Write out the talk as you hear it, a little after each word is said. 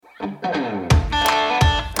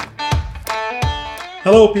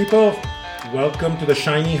Hello, people. Welcome to the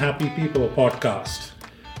Shiny Happy People podcast.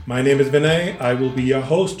 My name is Vinay. I will be your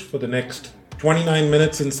host for the next 29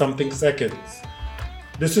 minutes and something seconds.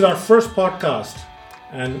 This is our first podcast,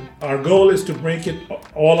 and our goal is to make it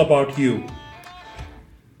all about you.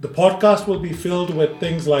 The podcast will be filled with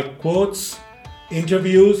things like quotes,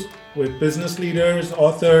 interviews with business leaders,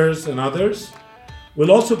 authors, and others.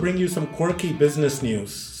 We'll also bring you some quirky business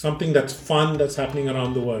news, something that's fun that's happening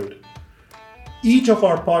around the world. Each of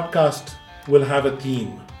our podcasts will have a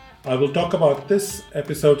theme. I will talk about this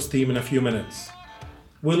episode's theme in a few minutes.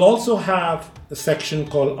 We'll also have a section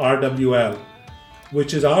called RWL,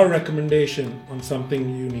 which is our recommendation on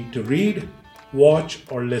something you need to read, watch,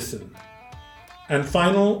 or listen. And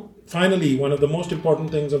finally, one of the most important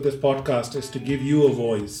things of this podcast is to give you a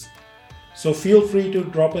voice. So feel free to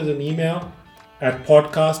drop us an email at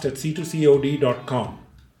podcast@c2cod.com.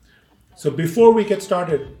 So before we get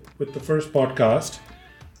started with the first podcast,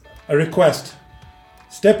 a request.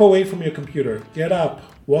 Step away from your computer. Get up,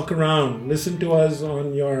 walk around, listen to us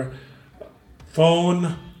on your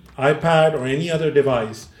phone, iPad, or any other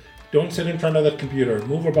device. Don't sit in front of that computer.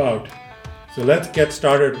 Move about. So let's get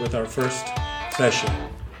started with our first session.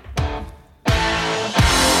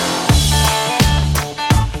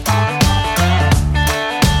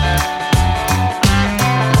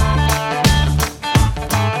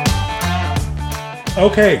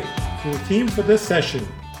 Okay, so the theme for this session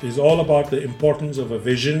is all about the importance of a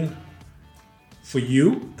vision for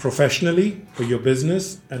you professionally, for your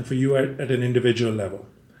business, and for you at an individual level.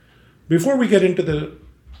 Before we get into the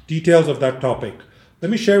details of that topic, let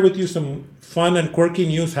me share with you some fun and quirky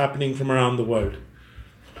news happening from around the world.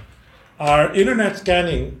 Our internet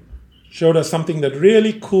scanning showed us something that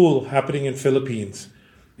really cool happening in Philippines.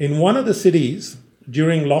 In one of the cities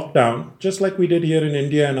during lockdown, just like we did here in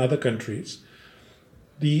India and other countries,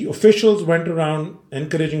 the officials went around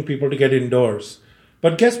encouraging people to get indoors.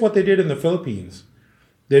 But guess what they did in the Philippines?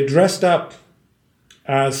 They dressed up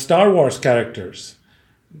as Star Wars characters.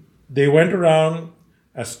 They went around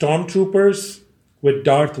as stormtroopers with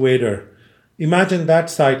Darth Vader. Imagine that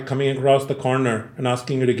sight coming across the corner and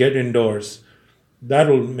asking you to get indoors.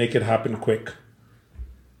 That'll make it happen quick.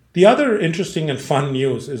 The other interesting and fun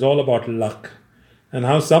news is all about luck and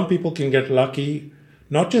how some people can get lucky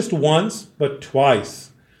not just once, but twice.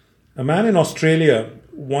 A man in Australia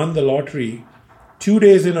won the lottery 2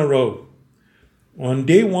 days in a row. On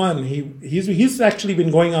day one, he's actually been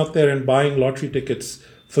going out there and buying lottery tickets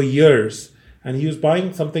for years. And he was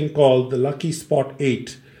buying something called the Lucky Spot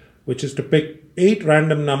 8, which is to pick 8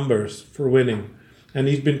 random numbers for winning. And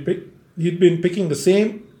he'd been picking the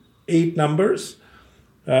same 8 numbers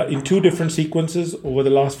in 2 different sequences over the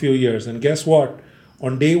last few years. And guess what?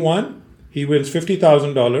 On day one, he wins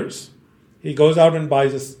 $50,000. He goes out and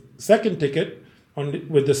buys a second ticket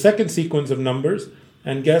with the second sequence of numbers.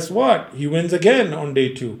 And guess what? He wins again on day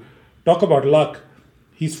 2. Talk about luck.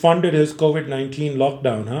 He's funded his COVID-19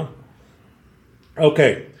 lockdown, huh?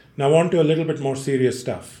 Okay, now on to a little bit more serious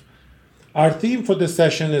stuff. Our theme for this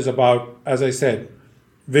session is about, as I said,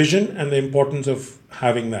 vision and the importance of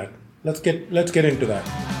having that. Let's get into that.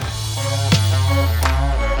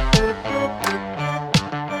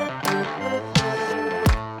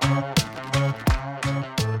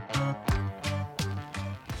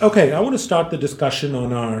 Okay, I want to start the discussion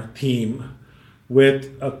on our theme with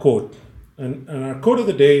a quote. And our quote of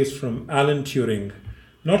the day is from Alan Turing.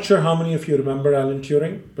 Not sure how many of you remember Alan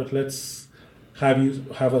Turing, but let's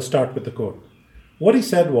have a start with the quote. What he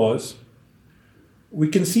said was, "We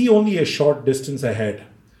can see only a short distance ahead,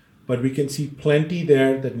 but we can see plenty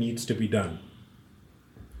there that needs to be done."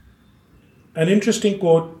 An interesting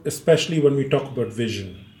quote, especially when we talk about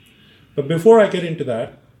vision. But before I get into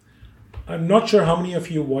that, I'm not sure how many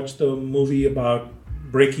of you watched the movie about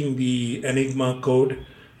breaking the Enigma code,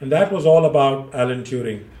 and that was all about Alan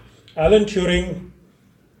Turing. Alan Turing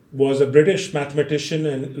was a British mathematician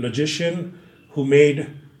and logician who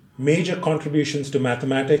made major contributions to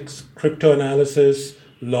mathematics, cryptanalysis,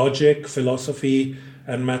 logic, philosophy,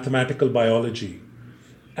 and mathematical biology.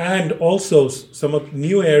 And also some of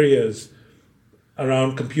new areas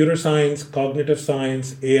around computer science, cognitive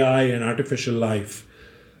science, AI, and artificial life.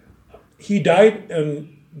 He died on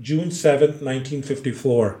June 7th,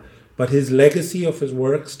 1954, but his legacy of his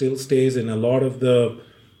work still stays in a lot of the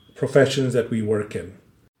professions that we work in.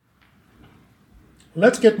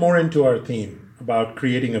 Let's get more into our theme about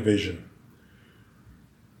creating a vision.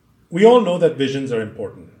 We all know that visions are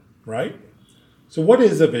important, right? So what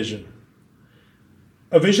is a vision?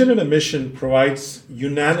 A vision and a mission provides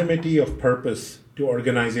unanimity of purpose to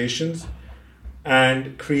organizations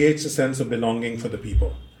and creates a sense of belonging for the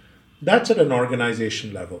people. That's at an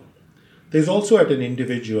organization level. There's also at an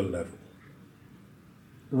individual level.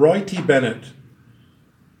 Roy T. Bennett,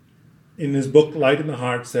 in his book Light in the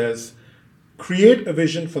Heart, says, create a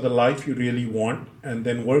vision for the life you really want and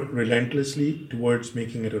then work relentlessly towards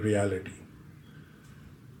making it a reality.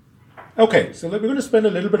 Okay, so we're going to spend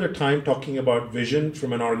a little bit of time talking about vision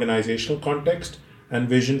from an organizational context and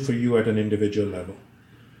vision for you at an individual level.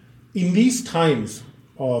 In these times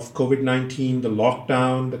of COVID-19, the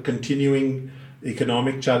lockdown, the continuing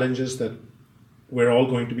economic challenges that we're all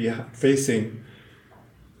going to be facing,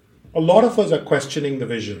 a lot of us are questioning the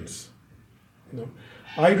visions.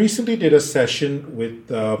 I recently did a session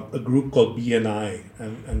with a group called BNI,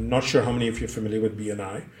 and I'm not sure how many of you are familiar with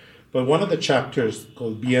BNI, but one of the chapters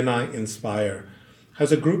called BNI Inspire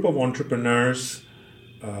has a group of entrepreneurs,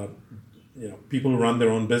 people who run their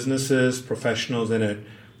own businesses, professionals in it,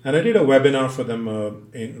 and I did a webinar for them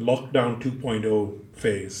in Lockdown 2.0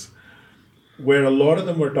 phase, where a lot of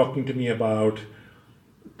them were talking to me about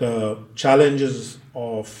the challenges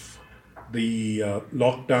of the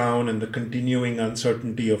lockdown and the continuing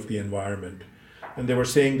uncertainty of the environment. And they were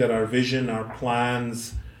saying that our vision, our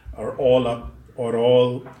plans are all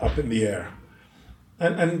up in the air.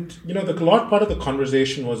 And the lot part of the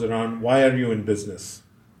conversation was around, why are you in business,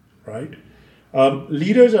 right?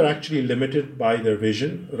 Leaders are actually limited by their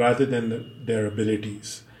vision rather than their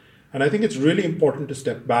abilities. And I think it's really important to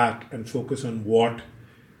step back and focus on what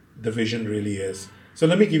the vision really is. So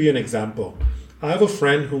let me give you an example. I have a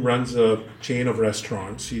friend who runs a chain of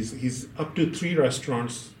restaurants. He's up to 3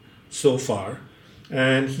 restaurants so far.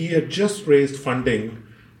 And he had just raised funding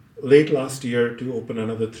late last year to open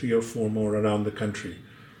another 3 or 4 more around the country.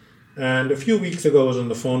 And a few weeks ago, I was on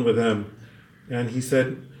the phone with him, and he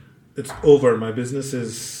said, it's over. My business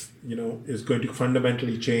is going to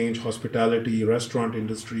fundamentally change. Hospitality, restaurant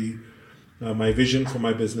industry. My vision for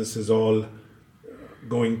my business is all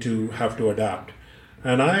going to have to adapt.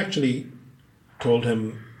 And I actually told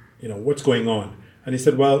him, what's going on? And he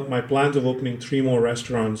said, well, my plans of opening 3 more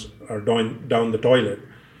restaurants are down the toilet.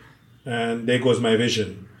 And there goes my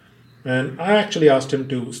vision. And I actually asked him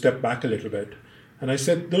to step back a little bit. And I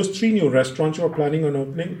said, those 3 new restaurants you are planning on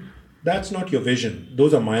opening, that's not your vision.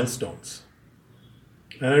 Those are milestones.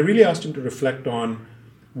 And I really asked him to reflect on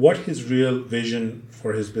what his real vision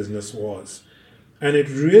for his business was. And it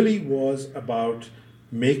really was about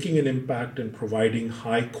making an impact and providing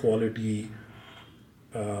high quality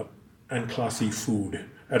and classy food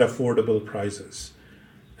at affordable prices.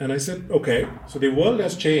 And I said, okay, so the world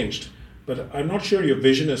has changed, but I'm not sure your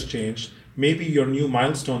vision has changed. Maybe your new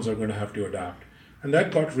milestones are going to have to adapt. And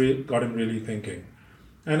that got him really thinking.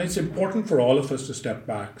 And it's important for all of us to step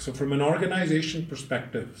back. So from an organization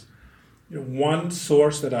perspective, one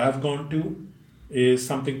source that I've gone to is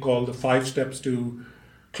something called the 5 Steps to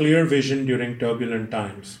Clear Vision During Turbulent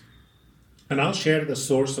Times. And I'll share the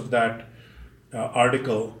source of that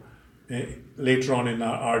article later on in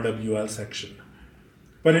our RWL section.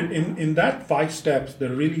 But in that 5 steps,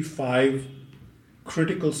 there are really 5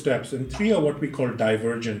 critical steps, and 3 are what we call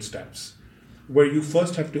divergent steps, where you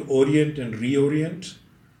first have to orient and reorient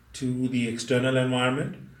to the external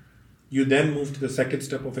environment. You then move to the second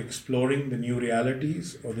step of exploring the new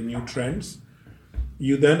realities or the new trends.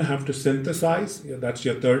 You then have to synthesize, that's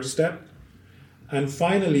your 3rd step. And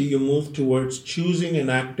finally, you move towards choosing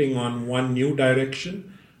and acting on one new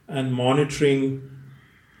direction and monitoring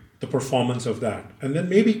the performance of that. And then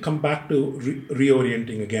maybe come back to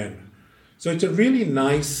reorienting again. So it's a really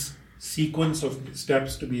nice sequence of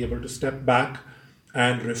steps to be able to step back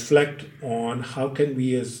and reflect on how can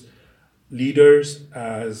we as leaders,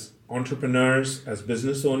 as entrepreneurs, as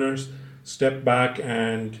business owners, step back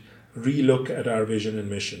and relook at our vision and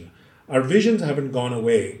mission. Our visions haven't gone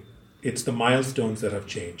away. It's the milestones that have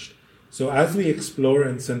changed. So as we explore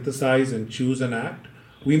and synthesize and choose and act,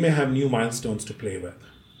 we may have new milestones to play with.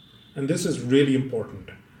 And this is really important.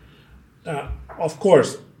 Of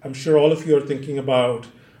course, I'm sure all of you are thinking about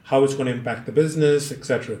how it's going to impact the business,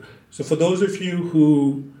 etc. So for those of you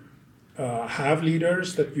who have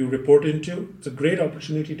leaders that you report into, it's a great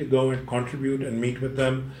opportunity to go and contribute and meet with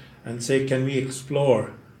them and say, can we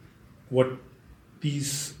explore what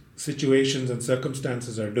these situations and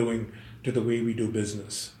circumstances are doing to the way we do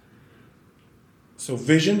business. So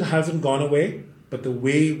vision hasn't gone away, but the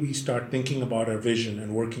way we start thinking about our vision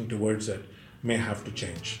and working towards it may have to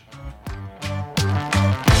change.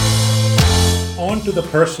 On to the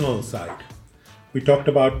personal side. We talked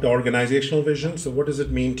about the organizational vision. So what does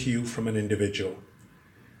it mean to you from an individual?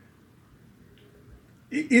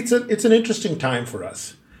 It's an interesting time for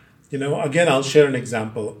us. Again, I'll share an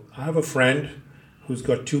example. I have a friend who's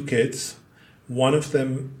got 2 kids, One of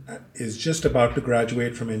them is just about to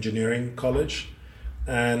graduate from engineering college.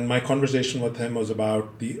 And my conversation with him was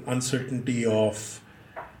about the uncertainty of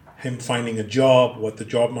him finding a job, what the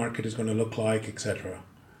job market is going to look like, etc.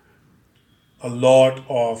 A lot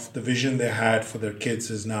of the vision they had for their kids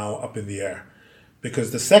is now up in the air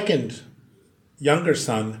because the second younger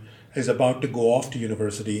son is about to go off to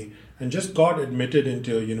university and just got admitted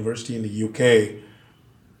into a university in the UK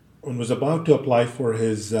and was about to apply for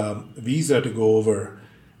his visa to go over.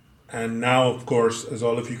 And now, of course, as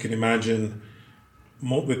all of you can imagine,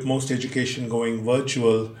 with most education going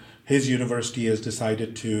virtual, his university has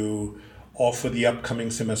decided to offer the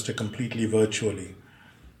upcoming semester completely virtually.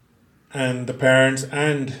 And the parents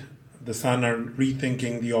and the son are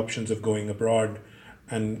rethinking the options of going abroad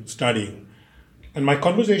and studying. And my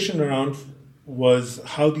conversation around was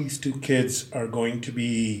how these two kids are going to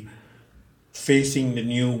be facing the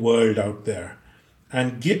new world out there.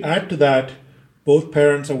 And add to that, both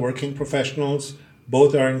parents are working professionals,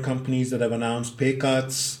 both are in companies that have announced pay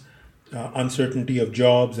cuts, uncertainty of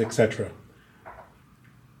jobs, etc.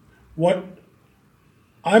 What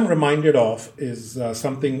I'm reminded of is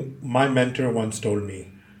something my mentor once told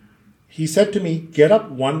me. He said to me, get up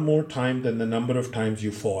one more time than the number of times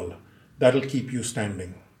you fall. That'll keep you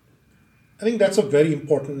standing. I think that's a very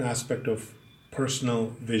important aspect of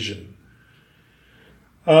personal vision.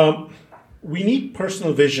 We need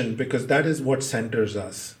personal vision because that is what centers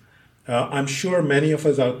us. I'm sure many of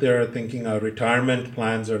us out there are thinking our retirement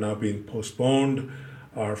plans are now being postponed,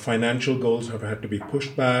 our financial goals have had to be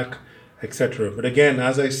pushed back, etc. But again,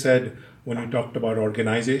 as I said, when we talked about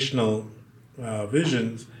organizational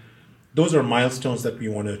visions, those are milestones that we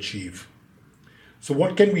want to achieve. So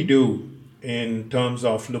what can we do in terms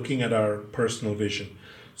of looking at our personal vision?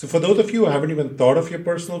 So for those of you who haven't even thought of your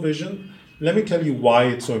personal vision, let me tell you why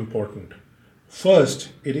it's so important. First,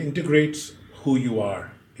 it integrates who you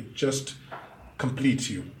are. It just completes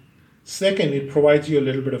you. Second, it provides you a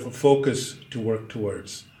little bit of a focus to work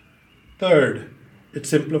towards. Third, it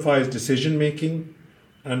simplifies decision making.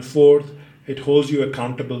 And fourth, it holds you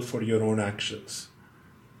accountable for your own actions.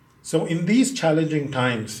 So in these challenging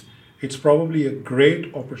times, it's probably a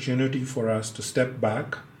great opportunity for us to step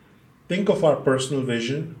back, think of our personal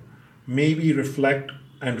vision, maybe reflect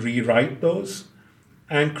and rewrite those,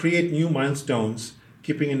 and create new milestones,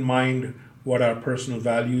 keeping in mind what our personal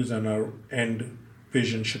values and our end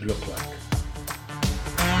vision should look like.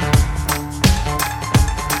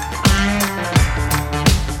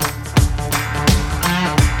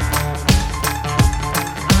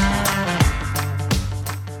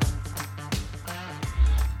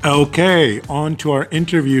 Okay, on to our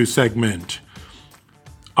interview segment.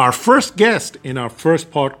 Our first guest in our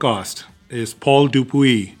first podcast is Paul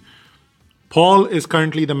Dupuis. Paul is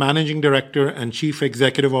currently the Managing Director and Chief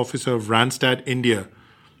Executive Officer of Randstad India,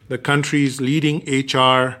 the country's leading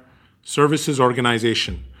HR services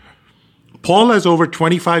organization. Paul has over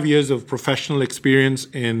 25 years of professional experience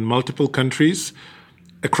in multiple countries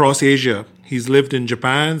across Asia. He's lived in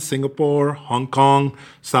Japan, Singapore, Hong Kong,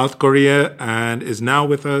 South Korea, and is now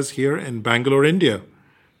with us here in Bangalore, India.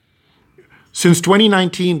 Since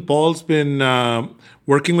 2019, Paul's been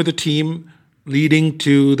working with a team leading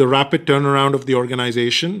to the rapid turnaround of the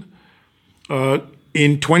organization.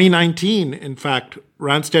 In 2019, in fact,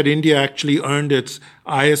 Randstad India actually earned its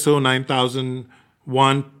ISO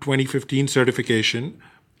 9001:2015 certification.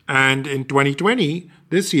 And in 2020,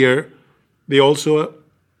 this year, they also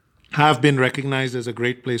have been recognized as a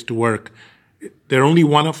great place to work. They're only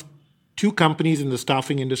one of two companies in the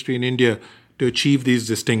staffing industry in India to achieve these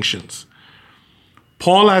distinctions.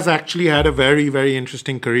 Paul has actually had a very, very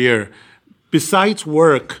interesting career. Besides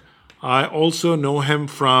work, I also know him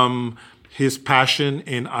from his passion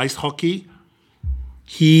in ice hockey.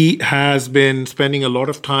 He has been spending a lot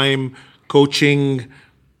of time coaching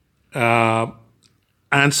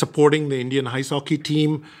and supporting the Indian ice hockey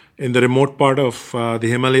team in the remote part of the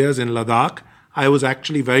Himalayas in Ladakh. I was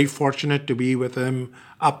actually very fortunate to be with him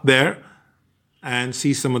up there and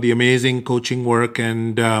see some of the amazing coaching work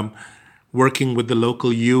and working with the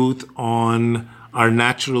local youth on our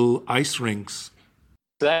natural ice rinks.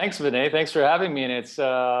 Thanks, Vinay. Thanks for having me. And it's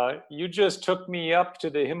you just took me up to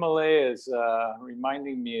the Himalayas,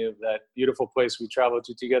 reminding me of that beautiful place we traveled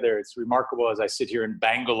to together. It's remarkable as I sit here in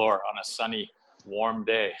Bangalore on a sunny, warm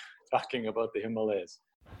day, talking about the Himalayas.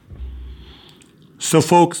 So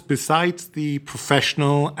folks, besides the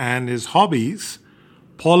professional and his hobbies,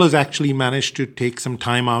 Paul has actually managed to take some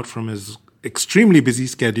time out from his extremely busy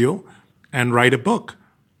schedule and write a book,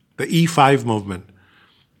 The E5 Movement,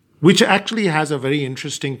 which actually has a very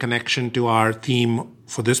interesting connection to our theme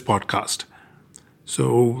for this podcast.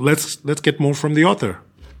 So let's get more from the author.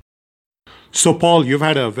 So Paul, you've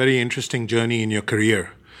had a very interesting journey in your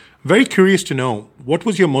career. Very curious to know, what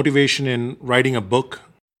was your motivation in writing a book?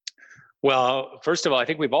 Well, first of all, I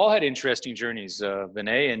think we've all had interesting journeys,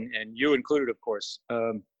 Vinay, and you included, of course.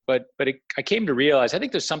 I came to realize, I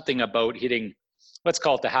think there's something about hitting, let's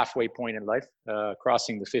call it the halfway point in life,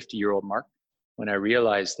 crossing the 50-year-old mark, when I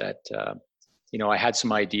realized that, I had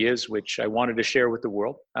some ideas which I wanted to share with the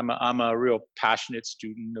world. I'm a real passionate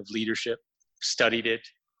student of leadership, studied it.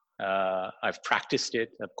 I've practiced it,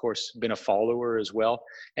 of course, been a follower as well.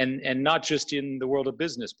 And not just in the world of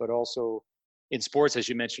business, but also in sports. As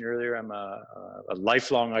you mentioned earlier, I'm a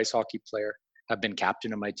lifelong ice hockey player. I've been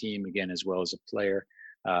captain of my team again, as well as a player.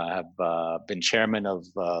 I've been chairman of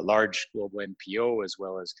a large global NPO, as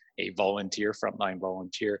well as a volunteer, frontline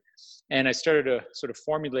volunteer. And I started to sort of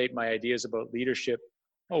formulate my ideas about leadership,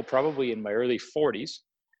 probably in my early 40s,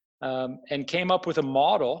 and came up with a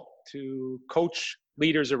model to coach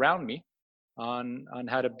leaders around me on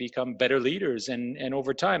how to become better leaders. And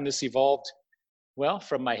over time, this evolved,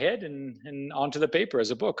 from my head and onto the paper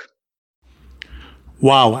as a book.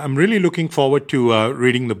 Wow, I'm really looking forward to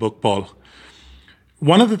reading the book, Paul.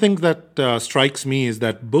 One of the things that strikes me is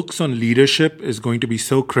that books on leadership is going to be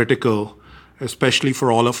so critical, especially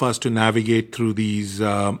for all of us to navigate through these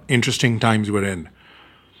interesting times we're in.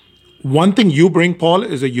 One thing you bring, Paul,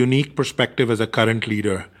 is a unique perspective as a current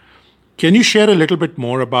leader. Can you share a little bit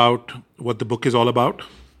more about what the book is all about?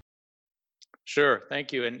 Sure,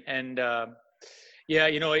 thank you.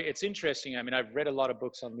 It's interesting. I mean, I've read a lot of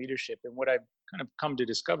books on leadership, and what I've kind of come to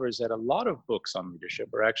discover is that a lot of books on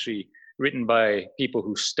leadership are actually written by people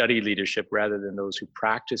who study leadership rather than those who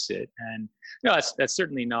practice it. And that's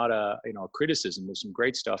certainly not a criticism. There's some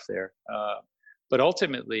great stuff there, but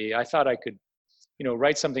ultimately, I thought I could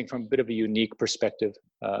write something from a bit of a unique perspective,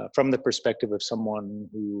 from the perspective of someone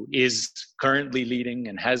who is currently leading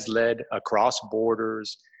and has led across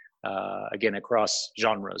borders, again, across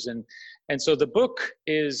genres. And so the book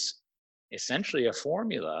is essentially a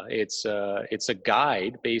formula. It's a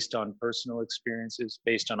guide based on personal experiences,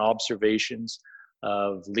 based on observations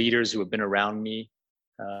of leaders who have been around me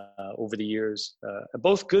over the years,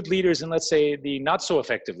 both good leaders and, let's say, the not so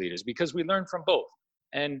effective leaders, because we learn from both.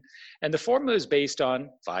 And the formula is based on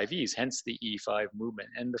 5 E's, hence the E5 movement.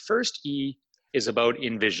 And the first E is about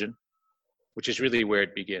envision, which is really where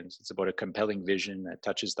it begins. It's about a compelling vision that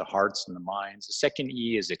touches the hearts and the minds. The second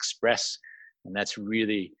E is express, and that's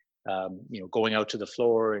really going out to the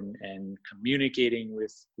floor and communicating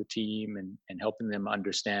with the team and helping them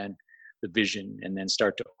understand the vision and then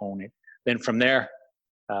start to own it. Then from there,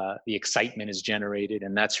 the excitement is generated,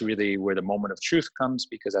 and that's really where the moment of truth comes,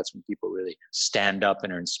 because that's when people really stand up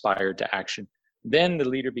and are inspired to action. Then the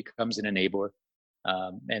leader becomes an enabler,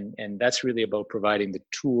 and that's really about providing the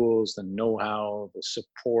tools, the know-how, the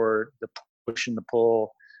support, the push and the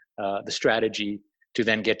pull, the strategy to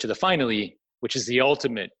then get to the final E, which is the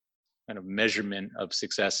ultimate kind of measurement of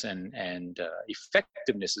success and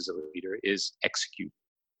effectiveness as a leader, is execute.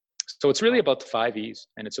 So it's really about the 5 E's,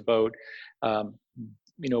 and it's about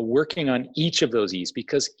working on each of those E's,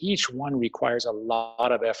 because each one requires a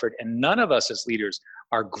lot of effort, and none of us as leaders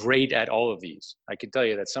are great at all of these. I can tell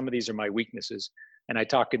you that some of these are my weaknesses, and I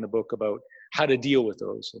talk in the book about how to deal with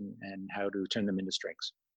those and how to turn them into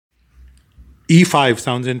strengths. E5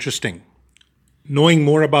 sounds interesting. Knowing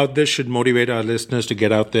more about this should motivate our listeners to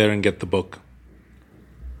get out there and get the book.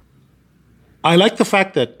 I like the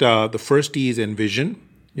fact that the first E is envision.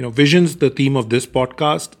 Vision's the theme of this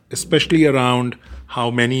podcast, especially around how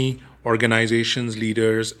many organizations,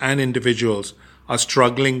 leaders, and individuals are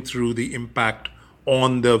struggling through the impact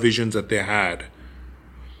on the visions that they had.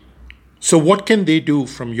 So what can they do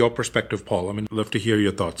from your perspective, Paul? I'd love to hear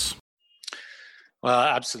your thoughts. Well,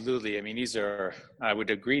 absolutely. I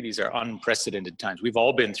would agree, these are unprecedented times. We've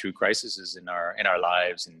all been through crises in our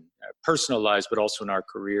lives, and our personal lives, but also in our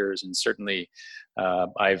careers. And certainly,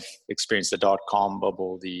 I've experienced the dot-com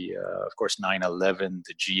bubble, of course, 9/11,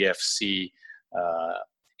 the GFC,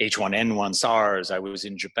 H1N1, SARS. I was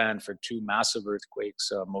in Japan for 2 massive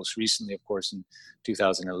earthquakes. Most recently, of course, in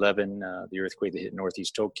 2011, the earthquake that hit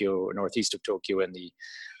northeast of Tokyo, and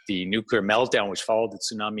the nuclear meltdown, which followed the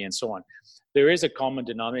tsunami, and so on. There is a common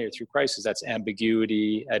denominator through crisis. That's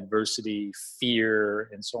ambiguity, adversity, fear,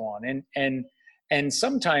 and so on. And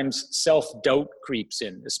sometimes self-doubt creeps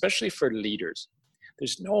in, especially for leaders.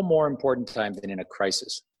 There's no more important time than in a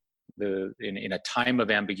crisis. In a time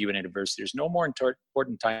of ambiguity and adversity, there's no more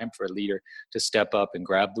important time for a leader to step up and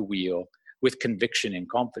grab the wheel with conviction and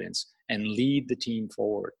confidence and lead the team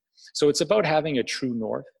forward. So it's about having a true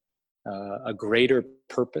north, a greater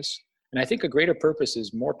purpose, And I think a greater purpose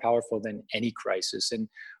is more powerful than any crisis. And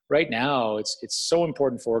right now, it's so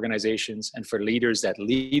important for organizations and for leaders that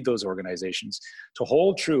lead those organizations to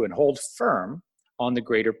hold true and hold firm on the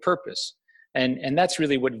greater purpose. And that's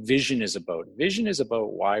really what vision is about. Vision is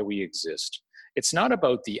about why we exist. It's not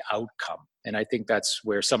about the outcome. And I think that's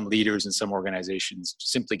where some leaders and some organizations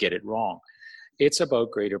simply get it wrong. It's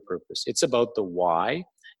about greater purpose. It's about the why.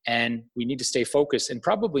 And we need to stay focused, and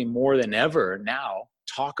probably more than ever now,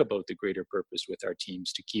 talk about the greater purpose with our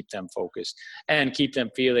teams to keep them focused and keep them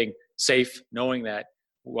feeling safe, knowing that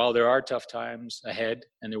while there are tough times ahead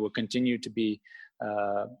and there will continue to be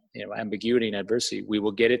ambiguity and adversity, we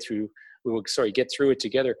will get through it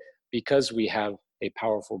together because we have a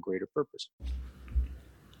powerful greater purpose.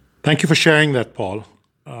 Thank you for sharing that, Paul.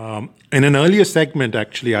 In an earlier segment,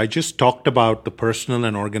 actually, I just talked about the personal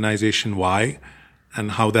and organization why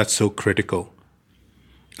and how that's so critical.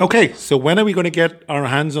 Okay, so when are we going to get our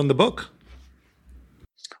hands on the book?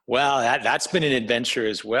 Well, that's been an adventure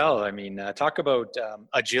as well. I mean, talk about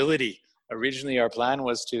agility. Originally, our plan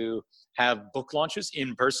was to have book launches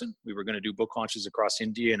in person. We were going to do book launches across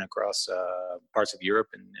India and across parts of Europe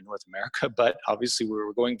and North America, but obviously we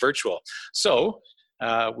were going virtual. So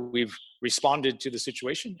we've responded to the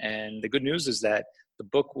situation, and the good news is that the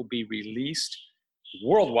book will be released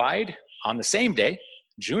worldwide on the same day,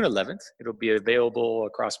 June 11th. It'll be available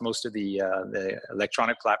across most of the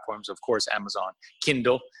electronic platforms, of course, Amazon,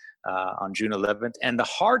 Kindle, on June 11th. And the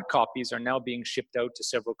hard copies are now being shipped out to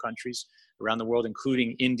several countries around the world,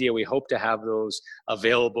 including India. We hope to have those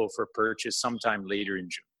available for purchase sometime later in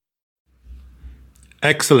June.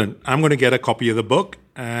 Excellent. I'm going to get a copy of the book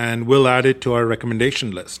and we'll add it to our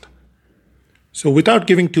recommendation list. So without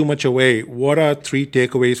giving too much away, what are 3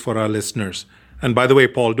 takeaways for our listeners? And by the way,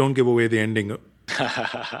 Paul, don't give away the ending.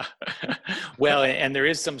 Well, and there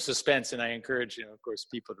is some suspense, and I encourage, of course,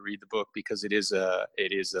 people to read the book because it is a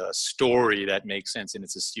story that makes sense, and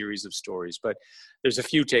it's a series of stories. But there's a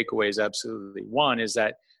few takeaways, absolutely. One is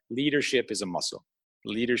that leadership is a muscle.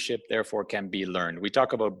 Leadership, therefore, can be learned. We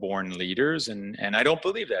talk about born leaders, and I don't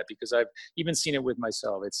believe that because I've even seen it with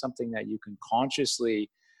myself. It's something that you can consciously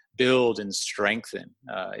build and strengthen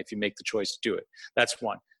if you make the choice to do it. That's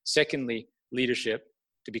one. Secondly, leadership,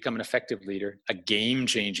 to become an effective leader, a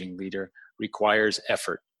game-changing leader, requires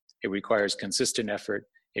effort. It requires consistent effort.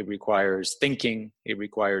 It requires thinking. It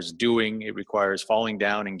requires doing. It requires falling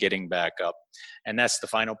down and getting back up. And that's the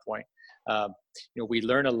final point. We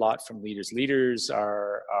learn a lot from leaders. Leaders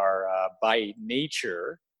are by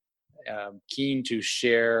nature keen to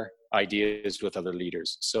share ideas with other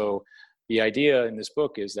leaders. So the idea in this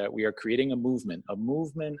book is that we are creating a movement of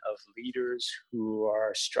leaders who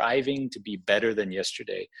are striving to be better than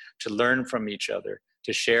yesterday, to learn from each other,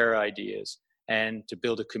 to share ideas, and to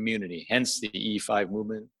build a community. Hence, the E5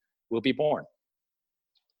 movement will be born.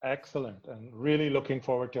 Excellent. And really looking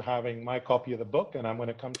forward to having my copy of the book, and I'm going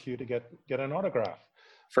to come to you to get an autograph.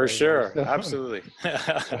 For sure. Absolutely.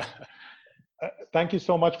 Thank you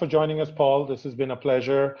so much for joining us, Paul. This has been a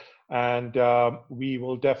pleasure. And we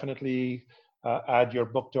will definitely add your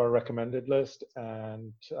book to our recommended list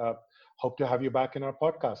and hope to have you back in our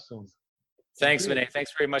podcast soon. Thanks, Vinay.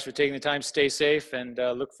 Thanks very much for taking the time. Stay safe and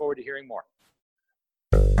look forward to hearing more.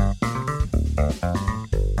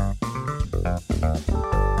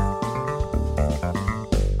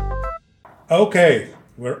 Okay,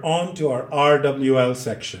 we're on to our RWL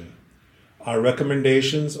section. Our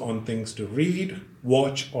recommendations on things to read,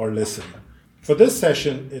 watch, or listen. For this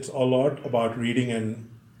session, it's a lot about reading and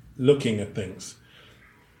looking at things.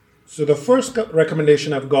 So the first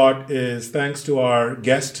recommendation I've got is thanks to our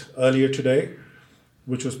guest earlier today,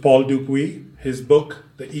 which was Paul Dupuis. His book,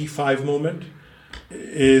 The E5 Movement,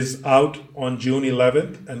 is out on June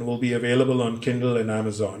 11th and will be available on Kindle and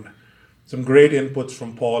Amazon. Some great inputs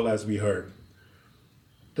from Paul, as we heard.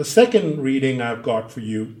 The second reading I've got for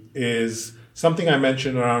you is something I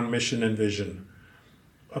mentioned around mission and vision.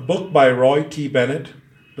 A book by Roy T. Bennett,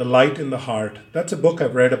 The Light in the Heart. That's a book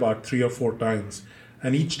I've read about 3 or 4 times.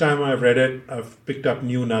 And each time I've read it, I've picked up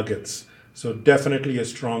new nuggets. So definitely a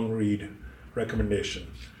strong read recommendation.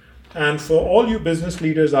 And for all you business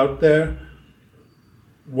leaders out there,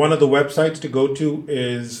 one of the websites to go to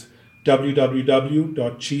is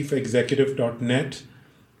www.chiefexecutive.net.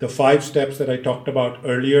 The 5 steps that I talked about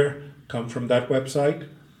earlier come from that website.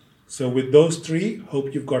 So with those 3,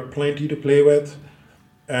 hope you've got plenty to play with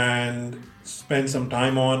and spend some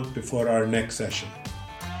time on before our next session.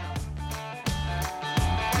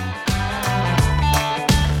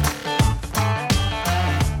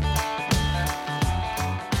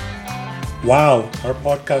 Wow, our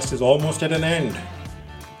podcast is almost at an end.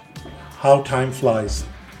 How time flies.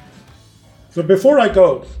 So before I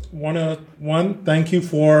go, thank you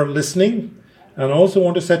for listening, and also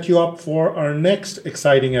want to set you up for our next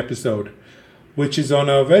exciting episode, which is on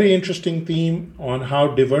a very interesting theme on how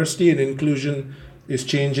diversity and inclusion is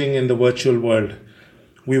changing in the virtual world.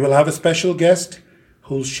 We will have a special guest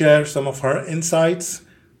who'll share some of her insights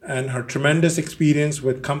and her tremendous experience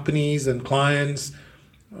with companies and clients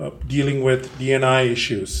dealing with D&I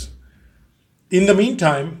issues. In the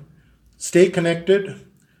meantime, stay connected.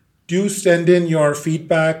 Do send in your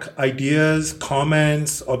feedback, ideas,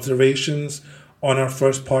 comments, observations on our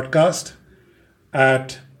first podcast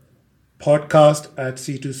at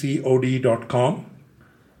podcast@c2cod.com.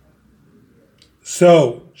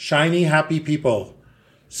 So, shiny, happy people,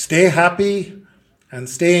 stay happy and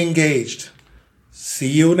stay engaged. See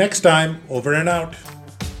you next time. Over and out.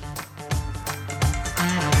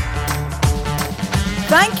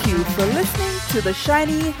 Thank you for listening to the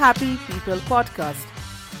Shiny Happy People podcast.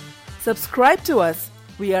 Subscribe to us.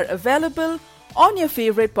 We are available on your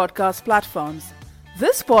favorite podcast platforms.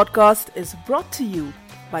 This podcast is brought to you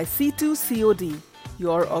by C2COD,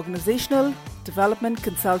 your organizational development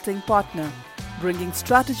consulting partner, bringing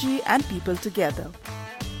strategy and people together.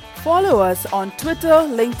 Follow us on Twitter,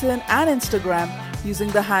 LinkedIn, and Instagram using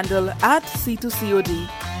the handle @C2COD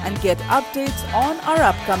and get updates on our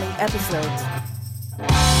upcoming episodes.